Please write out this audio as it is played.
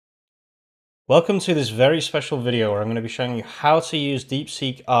Welcome to this very special video where I'm going to be showing you how to use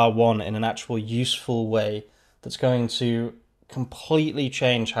DeepSeek R1 in an actual useful way that's going to completely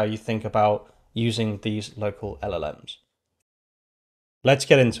change how you think about using these local LLMs. Let's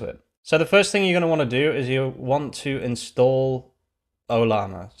get into it. So the first thing you're going to want to do is you want to install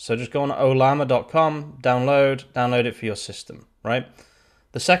Ollama. So just go on ollama.com, download it for your system, right?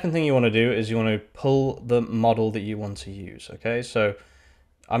 The second thing you want to do is you want to pull the model that you want to use, okay? So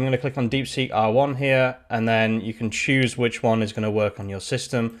I'm going to click on DeepSeek R1 here, and then you can choose which one is going to work on your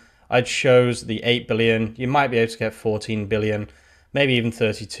system. I chose the 8 billion. You might be able to get 14 billion, maybe even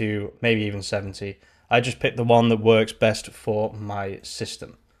 32, maybe even 70. I just picked the one that works best for my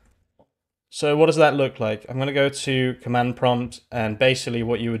system. So what does that look like? I'm going to go to command prompt, and basically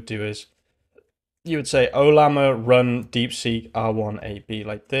what you would do is you would say Ollama run DeepSeek R1 8B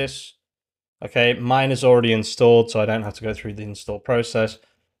like this. Okay, mine is already installed, so I don't have to go through the install process.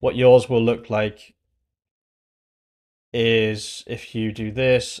 What yours will look like is if you do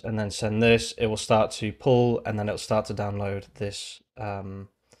this and then send this, it will start to pull and then it'll start to download this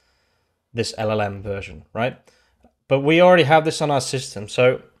this LLM version, right? But we already have this on our system,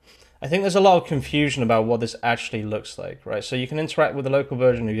 so I think there's a lot of confusion about what this actually looks like, right? So you can interact with a local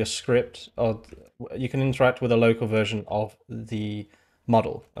version of your script, or you can interact with a local version of the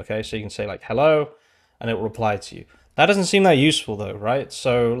model, okay? So you can say like hello, and it will reply to you. That doesn't seem that useful though, right?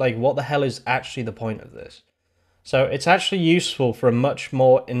 So like what the hell is actually the point of this? So it's actually useful for a much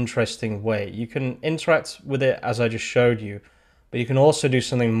more interesting way. You can interact with it as I just showed you, but you can also do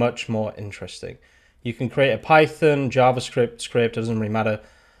something much more interesting. You can create a Python, JavaScript script, doesn't really matter,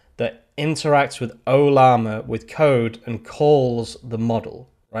 that interacts with Ollama with code and calls the model,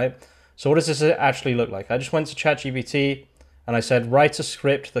 right? So what does this actually look like? I just went to ChatGPT and I said, write a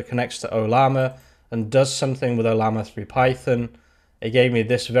script that connects to Ollama and does something with Ollama through Python. It gave me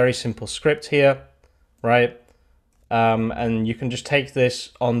this very simple script here, right? And you can just take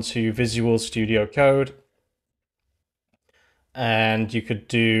this onto Visual Studio Code, and you could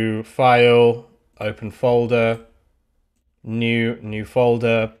do file, open folder, new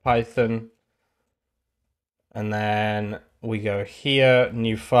folder, Python, and then we go here,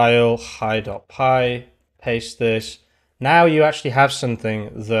 new file, hi.py, paste this. Now you actually have something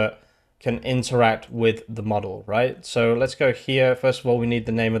that can interact with the model, right? So let's go here. First of all, we need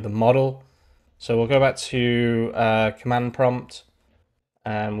the name of the model. So we'll go back to command prompt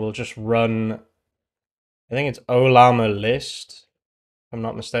and we'll just run, I think it's Ollama list, if I'm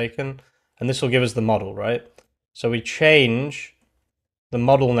not mistaken. And this will give us the model, right? So we change the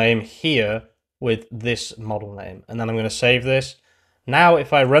model name here with this model name. And then I'm going to save this. Now,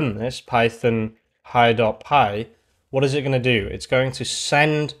 if I run this, Python hi.py, what is it going to do? It's going to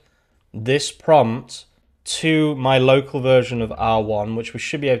send this prompt to my local version of R1, which we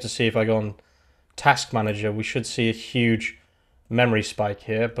should be able to see if I go on Task Manager. We should see a huge memory spike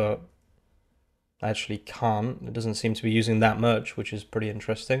here, but I actually can't. It doesn't seem to be using that much, which is pretty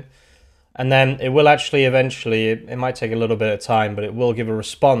interesting. And then it will actually eventually, it might take a little bit of time, but it will give a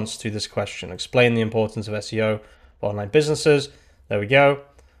response to this question. Explain the importance of SEO for online businesses. There we go.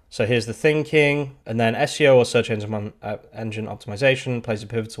 So here's the thinking, and then SEO or search engine optimization plays a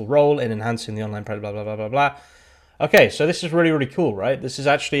pivotal role in enhancing the online presence, blah, blah, blah, blah, blah. Okay, so this is really, really cool, right? This is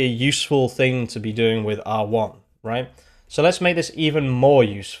actually a useful thing to be doing with R1, right? So let's make this even more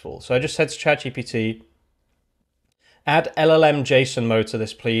useful. So I just said to ChatGPT, add LLM JSON mode to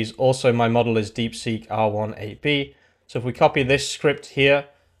this, please. Also, my model is DeepSeek R1 8B. So if we copy this script here,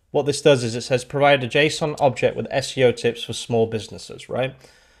 what this does is it says provide a JSON object with SEO tips for small businesses, right?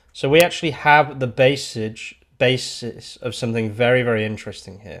 So we actually have the basis of something very, very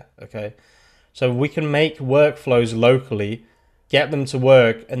interesting here, okay? So we can make workflows locally, get them to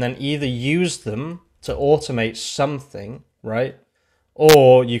work, and then either use them to automate something, right?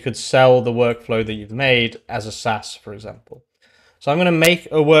 Or you could sell the workflow that you've made as a SaaS, for example. So I'm going to make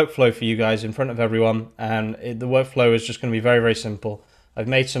a workflow for you guys in front of everyone, and the workflow is just going to be very, very simple. I've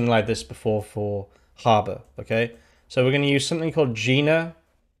made something like this before for Harbor, okay? So we're going to use something called Gina.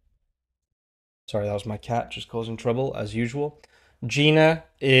 Sorry, that was my cat just causing trouble as usual. Gina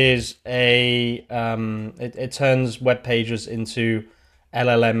is a, it turns web pages into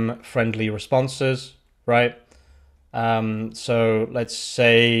LLM-friendly responses, right? So let's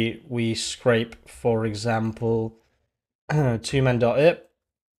say we scrape, for example, twomen.it,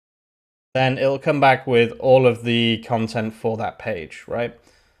 then it'll come back with all of the content for that page, right?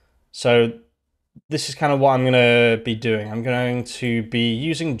 So this is kind of what I'm going to be doing. I'm going to be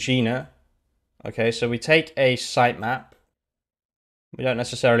using Gina. Okay, so we take a sitemap. We don't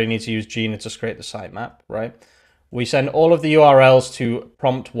necessarily need to use Gina to create the sitemap, right? We send all of the URLs to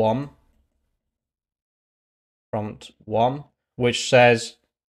prompt 1. prompt 1, which says,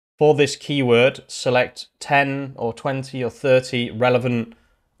 for this keyword, select 10 or 20 or 30 relevant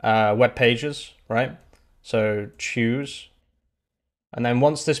web pages, right? So choose. And then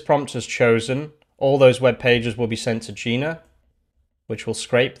once this prompt is chosen, all those web pages will be sent to Gina, which will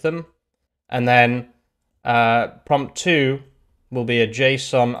scrape them. And then prompt 2 will be a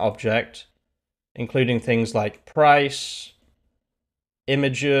JSON object, including things like price,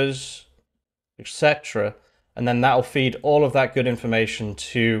 images, etc. And then that'll feed all of that good information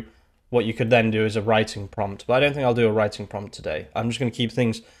to what you could then do as a writing prompt. But I don't think I'll do a writing prompt today. I'm just going to keep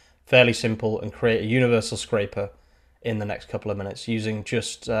things fairly simple and create a universal scraper in the next couple of minutes using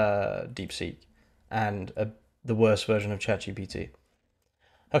just DeepSeek and the worst version of ChatGPT.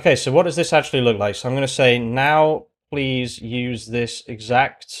 Okay, so what does this actually look like? So I'm going to say, now please use this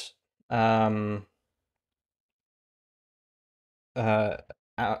exact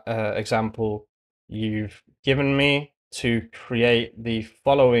example you've given me to create the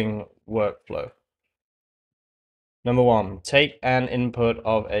following workflow. Number 1, take an input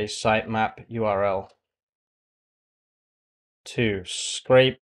of a sitemap URL. 2,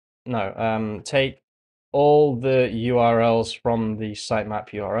 take all the URLs from the sitemap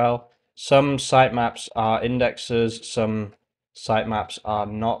URL. Some sitemaps are indexes, some sitemaps are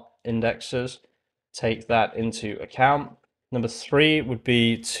not indexes. Take that into account. Number 3 would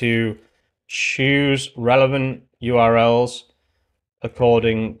be to choose relevant URLs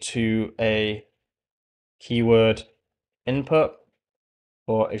according to a keyword input.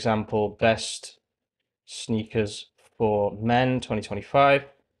 For example, best sneakers for men 2025.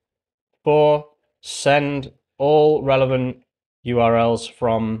 4, send all relevant URLs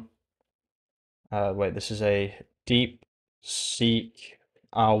from, this is a DeepSeek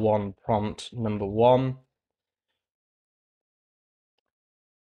R1 prompt number 1.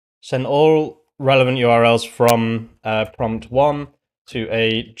 Send all relevant URLs from prompt 1 to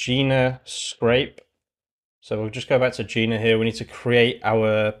a Gina scrape. So we'll just go back to Gina here. We need to create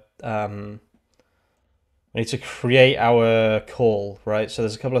our call, right? So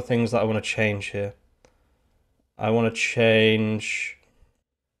there's a couple of things that I want to change here. I want to change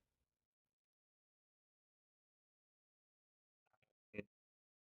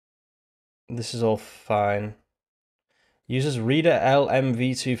this is all fine. Uses Reader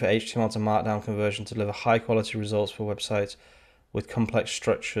LMv2 for HTML to Markdown conversion to deliver high quality results for websites with complex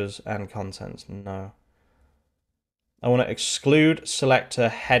structures and content. No. I want to exclude selector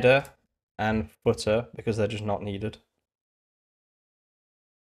header and footer because they're just not needed.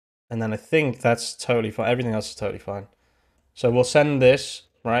 And then I think that's totally fine. Everything else is totally fine. So we'll send this,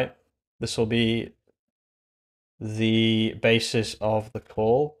 right? This will be the basis of the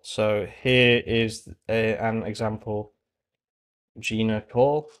call. So here is an example Gina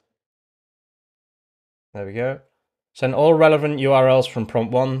call. There we go. Send all relevant URLs from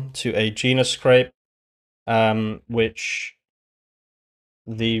prompt 1 to a Gina scrape, which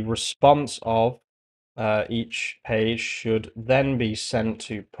the response of each page should then be sent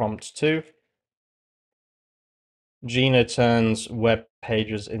to prompt 2. Gina turns web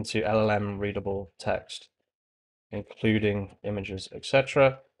pages into LLM readable text, including images,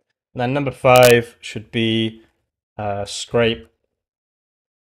 etc. Then number 5 should be scrape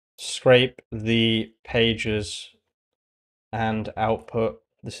the pages and output.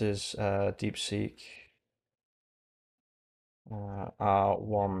 This is DeepSeek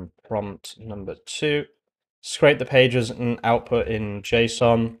R1 prompt number 2. Scrape the pages and output in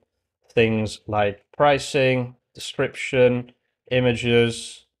JSON things like pricing, description,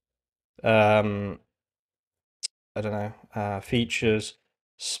 images, I don't know, features,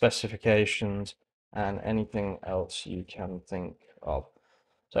 specifications, and anything else you can think of.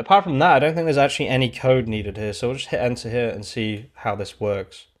 So apart from that, I don't think there's actually any code needed here. So we'll just hit enter here and see how this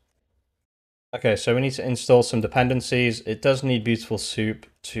works. Okay, so we need to install some dependencies. It does need Beautiful Soup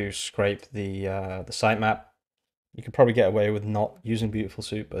to scrape the sitemap. You could probably get away with not using Beautiful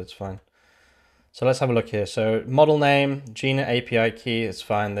Soup, but it's fine. So let's have a look here. So model name, Gina API key, it's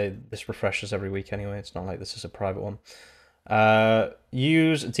fine. This refreshes every week anyway. It's not like this is a private one.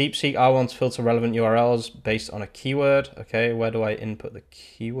 Use DeepSeek R1 to filter relevant URLs based on a keyword. Okay, where do I input the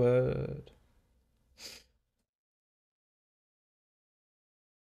keyword?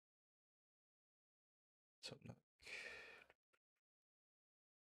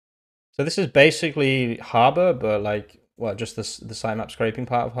 So this is basically Harbor, but like, well, just the sitemap scraping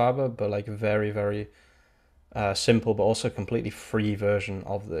part of Harbor, but like a very, very simple, but also completely free version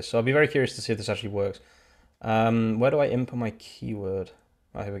of this. So I'll be very curious to see if this actually works. Where do I input my keyword?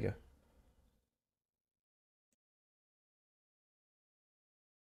 Oh, here we go.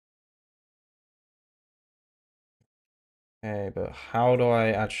 Okay, but how do I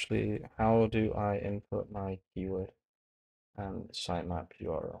input my keyword and sitemap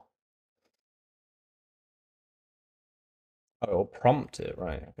URL? Oh, it'll prompt it,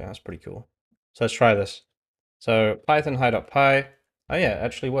 right? Okay, that's pretty cool. So let's try this. So Python hi.py. Oh yeah, it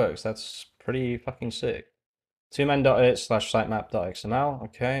actually works. That's pretty fucking sick. Twomen.it/sitemap.xml.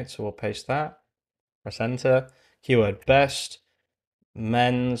 Okay, so we'll paste that. Press enter. Keyword best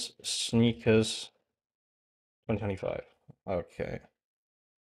men's sneakers 2025. Okay.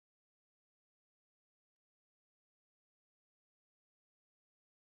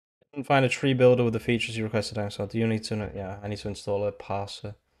 Didn't find a tree builder with the features you requested to install. Do you need to? Yeah, I need to install a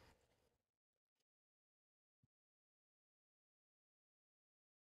parser.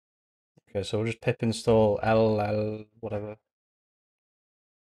 Okay, so we'll just pip install LL whatever.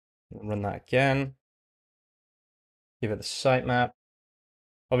 Run that again. Give it the sitemap.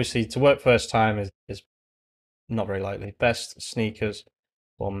 Obviously, to work first time is not very likely. Best sneakers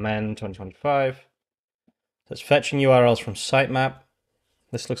for men 2025. So it's fetching URLs from sitemap.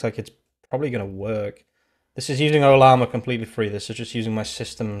 This looks like it's probably going to work. This is using Ollama completely free. This is just using my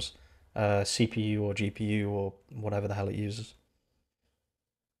system's CPU or GPU or whatever the hell it uses.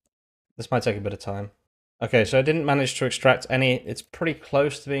 This might take a bit of time. Okay, so I didn't manage to extract any. It's pretty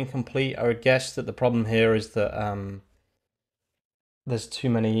close to being complete. I would guess that the problem here is that there's too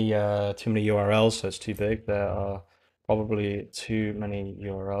many URLs, so it's too big. There are probably too many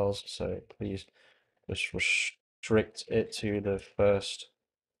URLs, so please just restrict it to the first.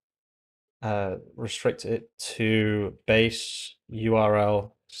 Restrict it to base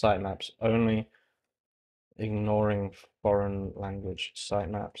URL sitemaps only, ignoring foreign language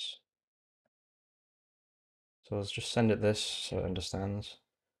sitemaps. So let's just send it this so it understands.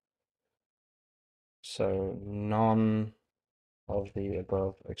 So none of the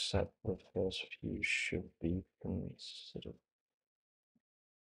above except the first few should be considered.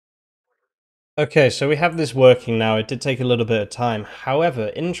 Okay, so we have this working now. It did take a little bit of time.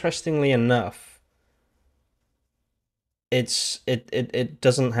 However, interestingly enough, it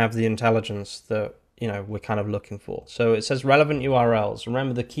doesn't have the intelligence that we're kind of looking for. So it says relevant URLs.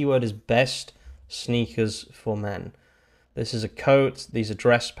 Remember, the keyword is best sneakers for men. This is a coat. These are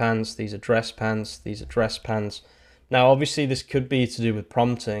dress pants. These are dress pants. These are dress pants. Now, obviously, this could be to do with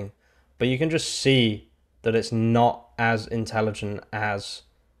prompting, but you can just see that it's not as intelligent as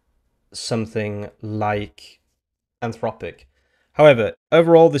something like Anthropic. However,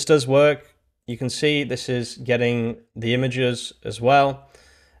 overall, this does work. You can see this is getting the images as well.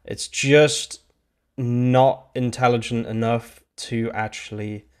 It's just not intelligent enough to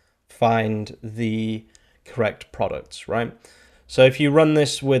actually find the correct products, right? So if you run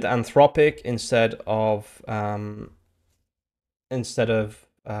this with Anthropic instead of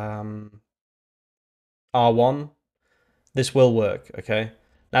R1, this will work, okay?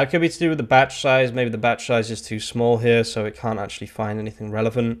 Now, it could be to do with the batch size. Maybe the batch size is too small here, so it can't actually find anything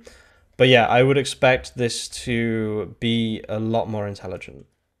relevant. But yeah, I would expect this to be a lot more intelligent,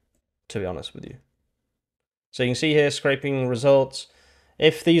 to be honest with you. So you can see here, scraping results.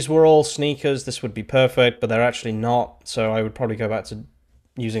 If these were all sneakers, this would be perfect, but they're actually not. So I would probably go back to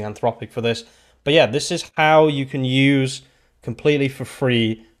using Anthropic for this. But yeah, this is how you can use completely for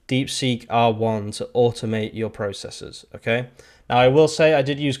free DeepSeek R1 to automate your processes, okay? Now, I will say I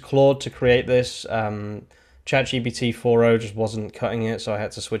did use Claude to create this. ChatGPT 4.0 just wasn't cutting it, so I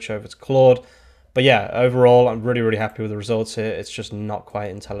had to switch over to Claude. But yeah, overall, I'm really, really happy with the results here. It's just not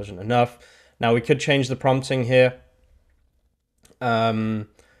quite intelligent enough. Now, we could change the prompting here. So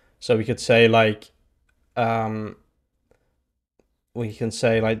we could say like, the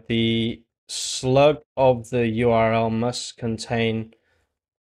slug of the URL must contain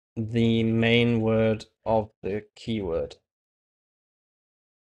the main word of the keyword.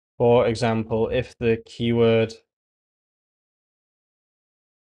 For example, if the keyword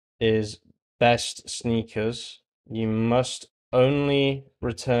is best sneakers, you must only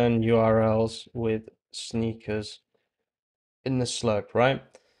return URLs with sneakers in the slug, right?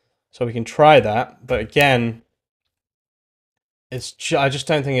 So we can try that, but again, I just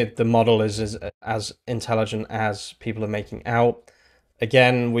don't think the model is as intelligent as people are making out.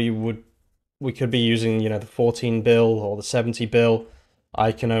 Again, we could be using the 14 bill or the 70 bill.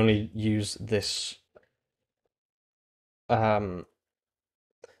 I can only use this. I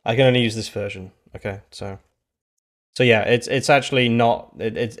can only use this version. Okay, so yeah, it's actually not.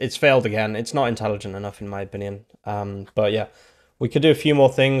 It's failed again. It's not intelligent enough in my opinion. But yeah, we could do a few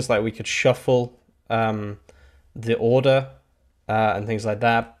more things, like we could shuffle the order and things like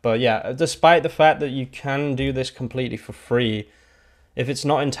that. But yeah, despite the fact that you can do this completely for free, If it's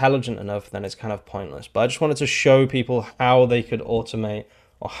not intelligent enough, then it's kind of pointless. But I just wanted to show people how they could automate,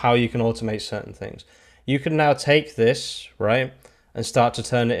 or how you can automate certain things. You can now take this, right, and start to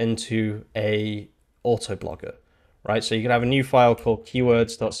turn it into a auto blogger, right? So you can have a new file called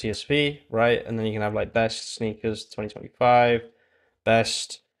keywords.csv, right? And then you can have like best sneakers 2025,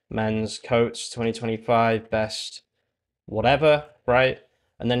 best men's coats 2025, best whatever, right?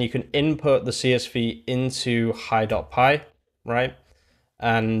 And then you can input the CSV into hi.py, right?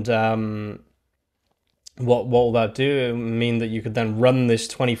 And what will that do? It will mean that you could then run this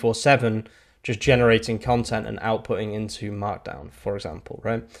 24/7, just generating content and outputting into Markdown, for example,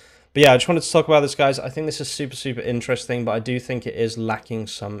 right? But yeah, I just wanted to talk about this, guys. I think this is super, super interesting, but I do think it is lacking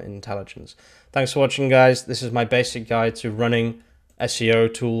some intelligence. Thanks for watching, guys. This is my basic guide to running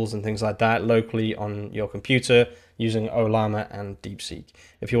SEO tools and things like that locally on your computer using Ollama and DeepSeek.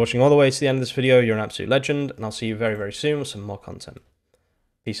 If you're watching all the way to the end of this video, you're an absolute legend, and I'll see you very, very soon with some more content.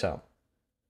 Peace out.